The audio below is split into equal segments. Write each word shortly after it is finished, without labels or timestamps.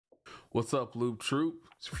What's up, Loop Troop?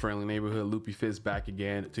 It's your friendly neighborhood LoopyFist back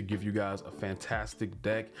again to give you guys a fantastic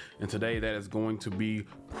deck, and today that is going to be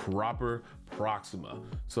proper Proxima.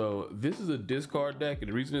 So this is a discard deck, and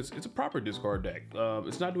the reason it's a proper discard deck.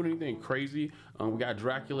 It's not doing anything crazy. We got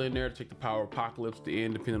Dracula in there to take the power of Apocalypse at the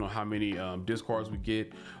end, depending on how many discards we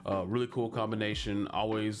get. Really cool combination,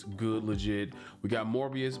 always good, legit. We got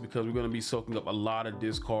Morbius because we're going to be soaking up a lot of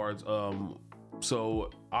discards. So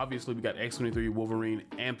obviously we got X-23, Wolverine,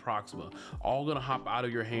 and Proxima, all gonna hop out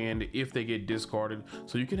of your hand if they get discarded.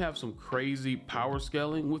 So you can have some crazy power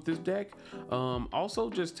scaling with this deck. Also,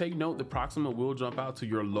 just take note that Proxima will jump out to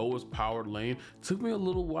your lowest powered lane. It took me a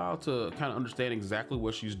little while to kind of understand exactly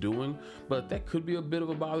what she's doing, but that could be a bit of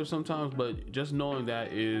a bother sometimes, but just knowing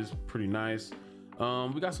that is pretty nice.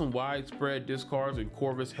 We got some widespread discards in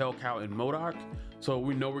Corvus, Hellcow, and MODOK. So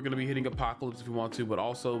we know we're going to be hitting Apocalypse if we want to, but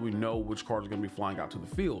also we know which cards are going to be flying out to the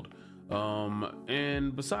field.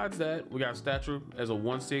 And besides that, we got Stature as a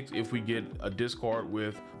 1/6 if we get a discard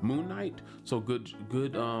with Moon Knight. So good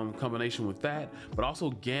combination with that. But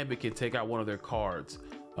also Gambit can take out one of their cards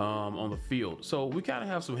on the field. So we kind of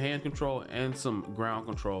have some hand control and some ground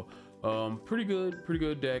control. Pretty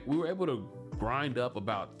good deck. We were able to grind up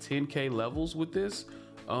about 10k levels with this.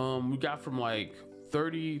 We got from like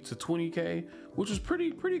 30 to 20k, which is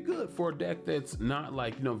pretty good for a deck that's not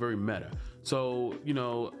like, you know, very meta. So, you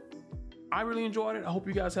know, I really enjoyed it. I hope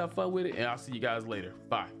you guys have fun with it, and I'll see you guys later.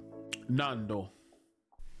 Bye. Nando.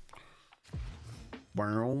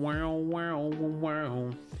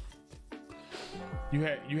 You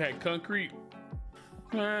had concrete.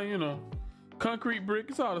 You know, concrete brick,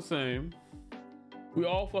 it's all the same. We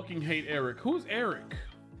all fucking hate Eric. Who's Eric?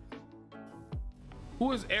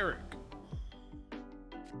 Who is Eric?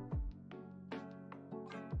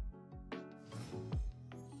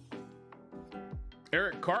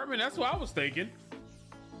 Eric Cartman, that's what I was thinking.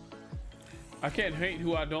 I can't hate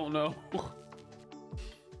who I don't know.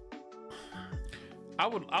 I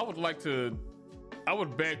would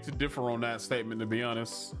beg to differ on that statement, to be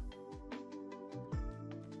honest.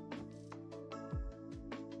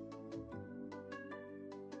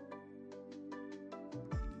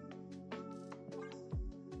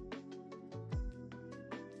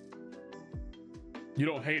 You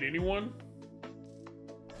don't hate anyone?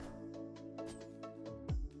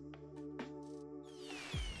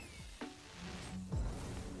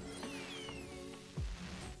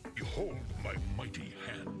 Behold my mighty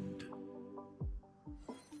hand.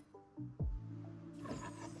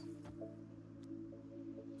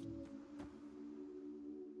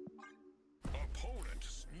 Opponent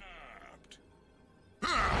snapped.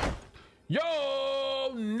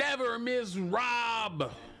 Yo, never miss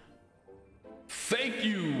Rob. Thank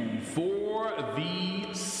you for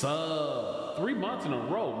the sub. 3 months in a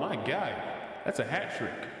row, my guy. That's a hat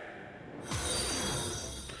trick.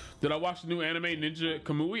 Did I watch the new anime Ninja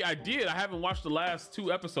Kamui? I did. I haven't watched the last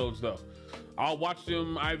 2 episodes though. I'll watch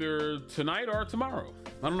them either tonight or tomorrow.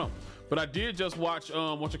 I don't know. But I did just watch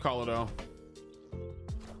whatchamacallit.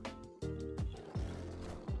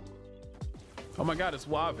 Oh my god, it's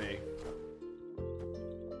Suave.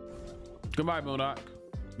 Goodbye, MODOK.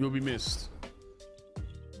 You'll be missed.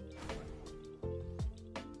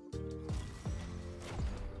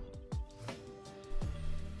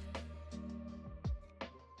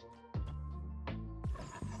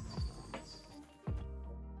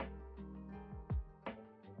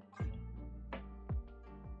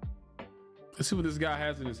 Let's see what this guy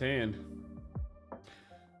has in his hand.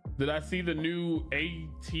 Did I see the new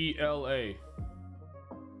ATLA?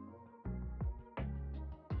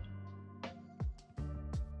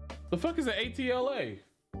 The fuck is an ATLA?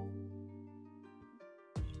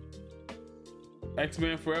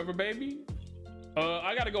 X-Men Forever, baby?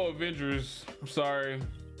 I gotta go Avengers. I'm sorry.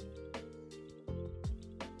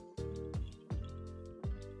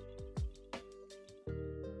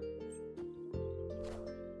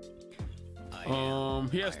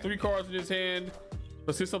 He has 3 cards in his hand.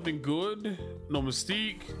 Let's see something good. No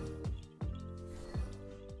Mystique.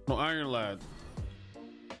 No Iron Lad.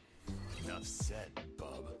 Enough said,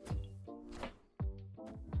 bub.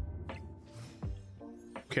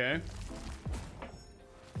 Okay.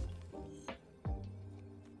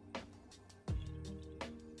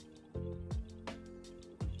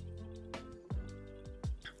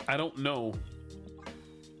 I don't know.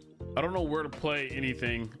 I don't know where to play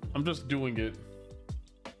anything. I'm just doing it.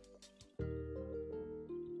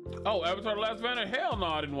 Oh, Avatar: The Last Banner? Hell no,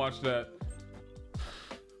 I didn't watch that.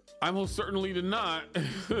 I most certainly did not.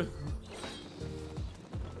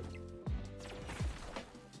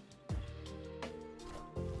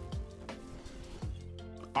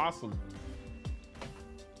 Awesome.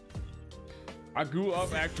 I grew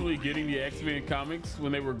up actually getting the X-Men comics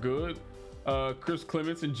when they were good. Chris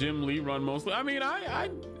Clements and Jim Lee run mostly. I mean, I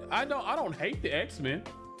don't hate the X-Men.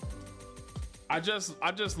 I just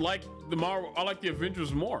like the Marvel. I like the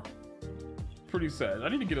Avengers more. Pretty sad. I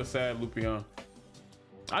need to get a sad Loopy on.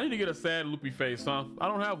 I need to get a sad Loopy face, huh? I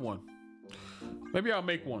don't have one. Maybe I'll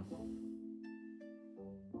make one.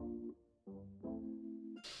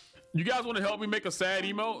 You guys want to help me make a sad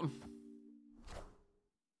emote?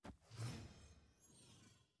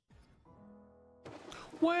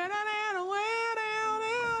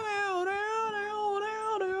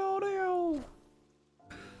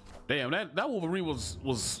 Damn, that Wolverine was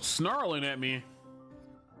snarling at me.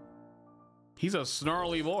 He's a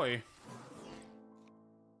snarly boy.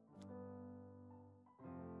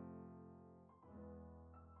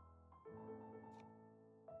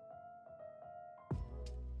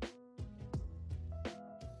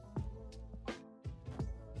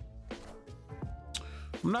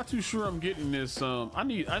 I'm not too sure I'm getting this. I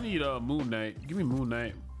need Moon Knight. Give me Moon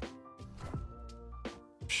Knight.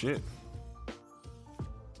 Shit.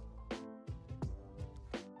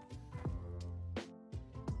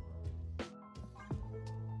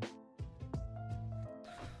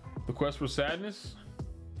 The Quest for Sadness.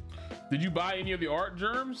 Did you buy any of the art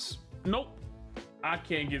germs? Nope. I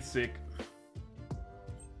can't get sick.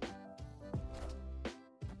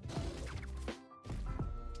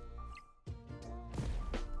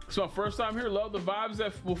 So first time here, love the vibes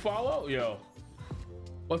that will follow. Yo,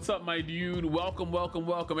 what's up, my dude? Welcome, welcome,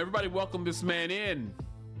 welcome. Everybody welcome this man in.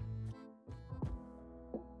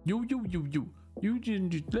 You,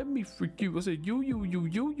 just let me freak you. I said you.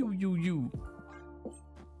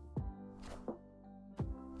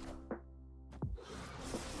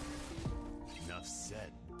 Enough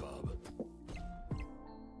said, bub.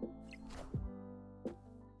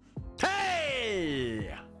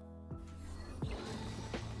 Hey!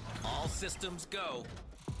 All systems go.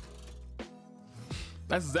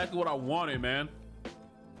 That's exactly what I wanted, man.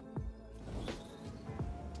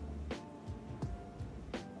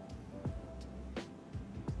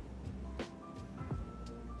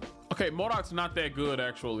 Okay, MODOK's not that good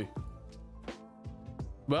actually.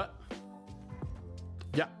 But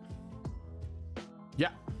yeah.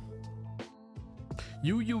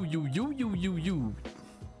 You.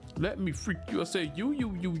 Let me freak you. I say you.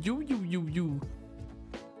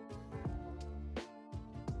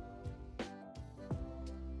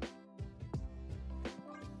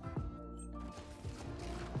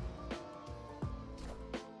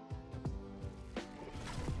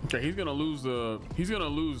 Okay, he's gonna lose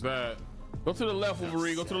that. Go to the left,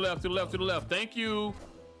 Wolverine. Go to the left, to the left. Thank you.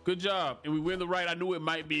 Good job. And we win the right. I knew it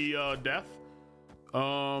might be death.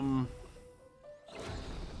 Oh,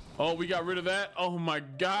 we got rid of that. Oh my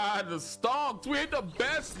God, the stonks. We hit the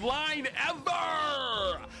best line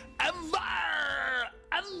ever.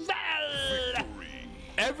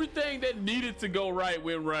 Everything that needed to go right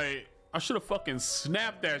went right. I should have fucking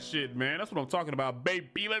snapped that shit, man. That's what I'm talking about,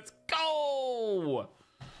 baby. Let's go.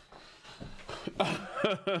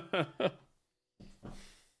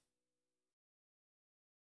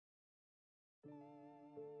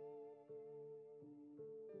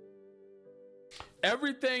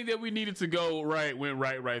 Everything that we needed to go right went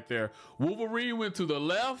right there. Wolverine went to the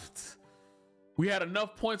left. We had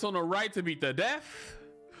enough points on the right to beat the death.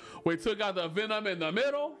 We took out the Venom in the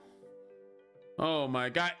middle. Oh my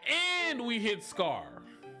God. And we hit Scar.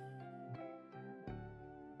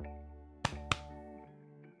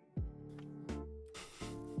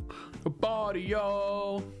 Body,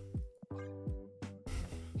 yo.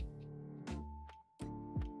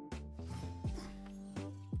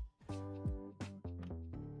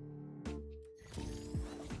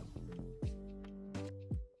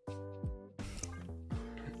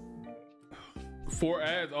 Four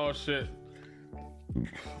ads. Oh shit.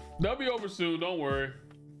 They'll be over soon. Don't worry.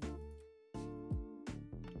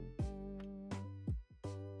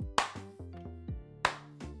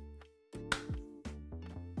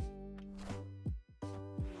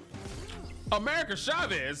 America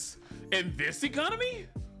Chavez in this economy?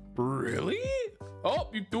 Really? Oh,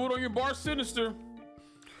 you threw it on your bar sinister.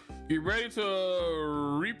 Get ready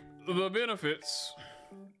to reap the benefits.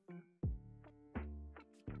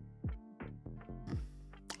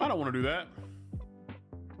 I don't want to do that.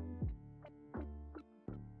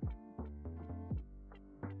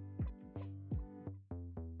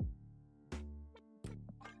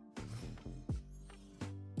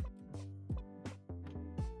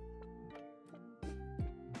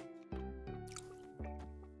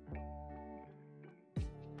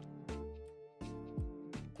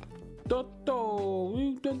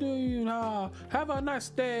 Have a nice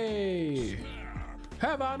day.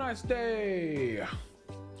 Have a nice day.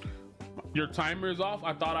 Your timer is off.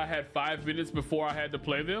 I thought I had 5 minutes before I had to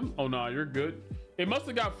play them. Oh no, you're good. It must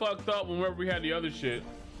have got fucked up whenever we had the other shit.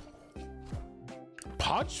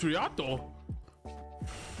 Patriato.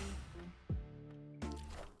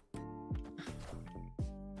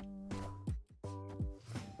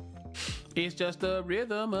 It's just the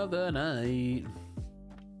rhythm of the night.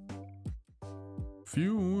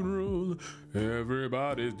 Funeral,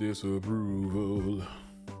 everybody's disapproval.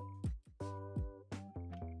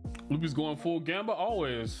 Loopy's going full gamba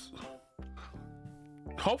always.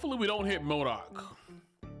 Hopefully we don't hit Modoc.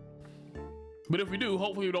 But if we do,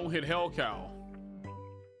 hopefully we don't hit Hellcow.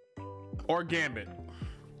 Or Gambit.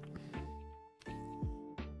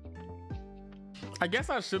 I guess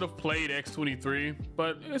I should have played X23,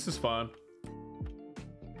 but this is fun.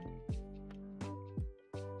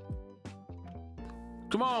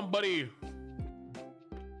 Come on, buddy.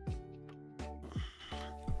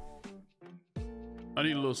 I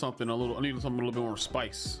need a little something, I need something a little bit more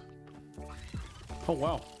spice. Oh,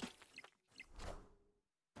 wow.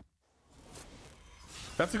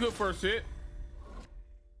 That's a good first hit.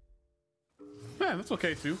 Man, that's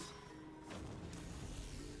okay too.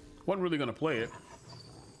 Wasn't really gonna play it.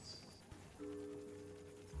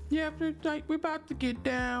 Yeah, tonight we're about to get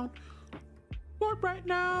down. But right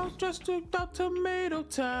now, just about Tomato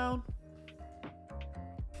Town.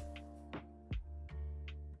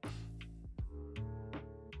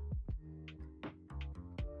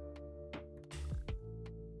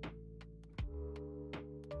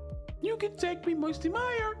 You can take me, Moisty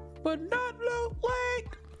Meyer, but not Loot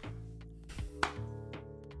Lake.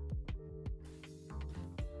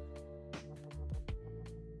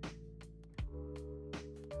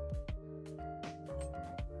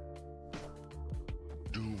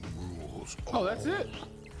 Oh, that's it?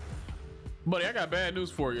 Buddy, I got bad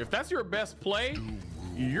news for you. If that's your best play,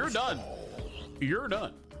 you're done. You're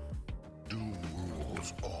done. Doom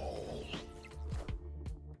rules all.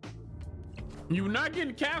 You're not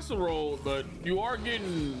getting castle rolled, but you are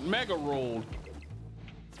getting mega rolled.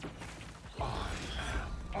 I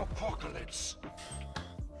am Apocalypse.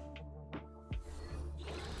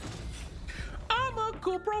 I'm a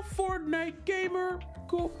GoPro Fortnite gamer.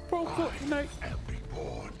 GoPro Fortnite. I am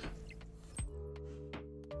reborn.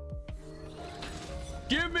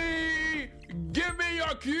 Give me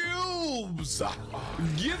your cubes.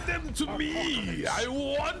 Give them to me. I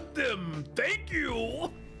want them. Thank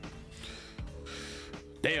you.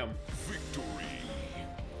 Damn. Victory.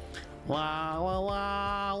 La la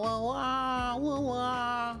la la la la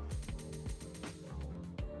la.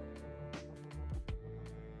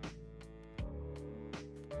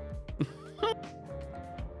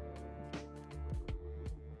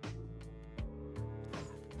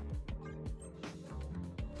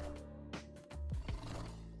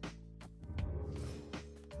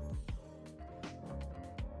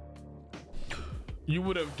 You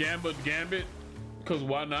would have gambled Gambit, cause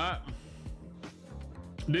why not?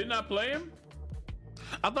 Didn't I play him?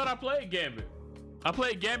 I thought I played Gambit. I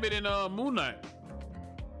played Gambit in Moon Knight.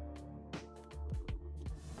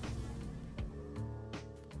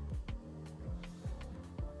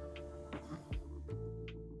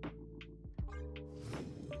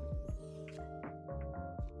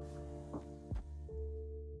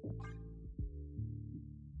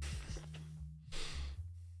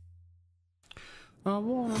 I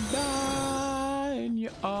wanna die in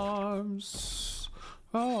your arms.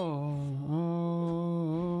 Oh.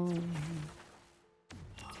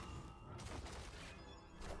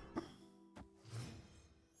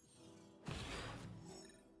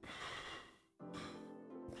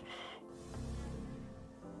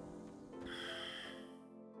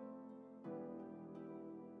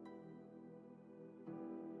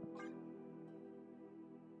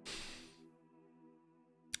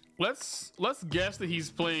 Let's guess that he's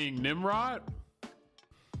playing Nimrod.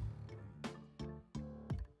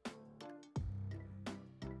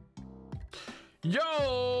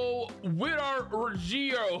 Yo, Widar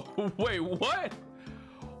Reggio. Wait, what?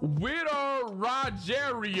 Widar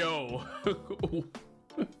Rogerio.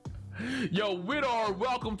 Yo, Widar,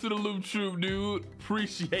 welcome to the Loop Troop, dude.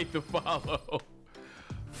 Appreciate the follow.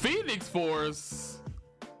 Phoenix Force.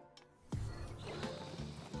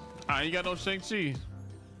 I ain't got no Shang-Chi.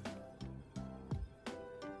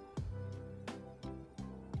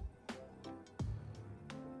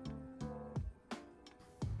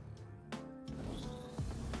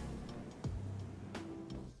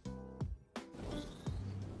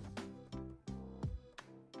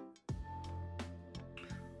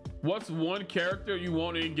 What's one character you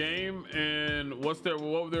want in game, and what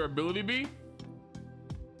would their ability be?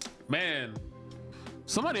 Man,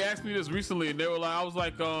 Somebody asked me this recently, and they were like, I was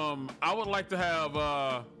like, I would like to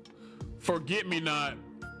have Forget Me Not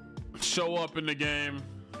show up in the game.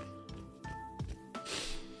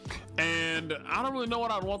 And I don't really know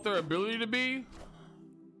what I'd want their ability to be.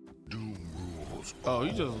 Doom rules. Oh,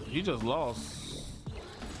 he just lost.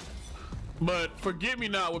 But Forget Me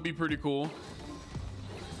Not would be pretty cool.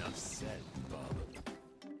 Enough said, Bob.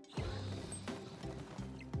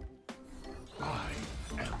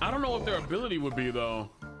 I don't know what their ability would be though.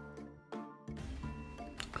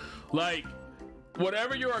 Like,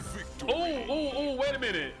 whatever your oh, wait a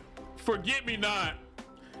minute. Forget Me Not.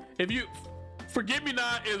 If you Forget Me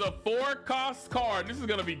Not is a 4-cost card. This is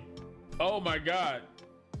gonna be, oh my god.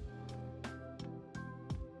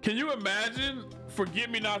 Can you imagine Forget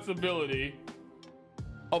Me Not's ability?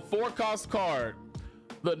 A 4-cost card.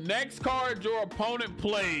 The next card your opponent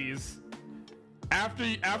plays after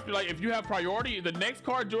like if you have priority, the next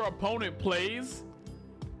card your opponent plays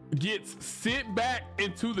gets sent back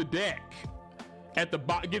into the deck at the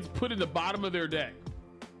gets put in the bottom of their deck.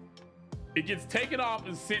 It gets taken off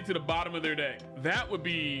and sent to the bottom of their deck. That would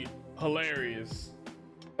be hilarious.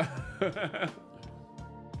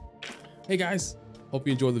 Hey guys, hope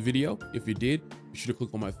you enjoyed the video. If you did, be sure to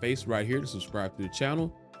click on my face right here to subscribe to the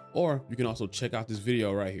channel, or you can also check out this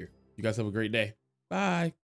video right here. You guys have a great day. Bye.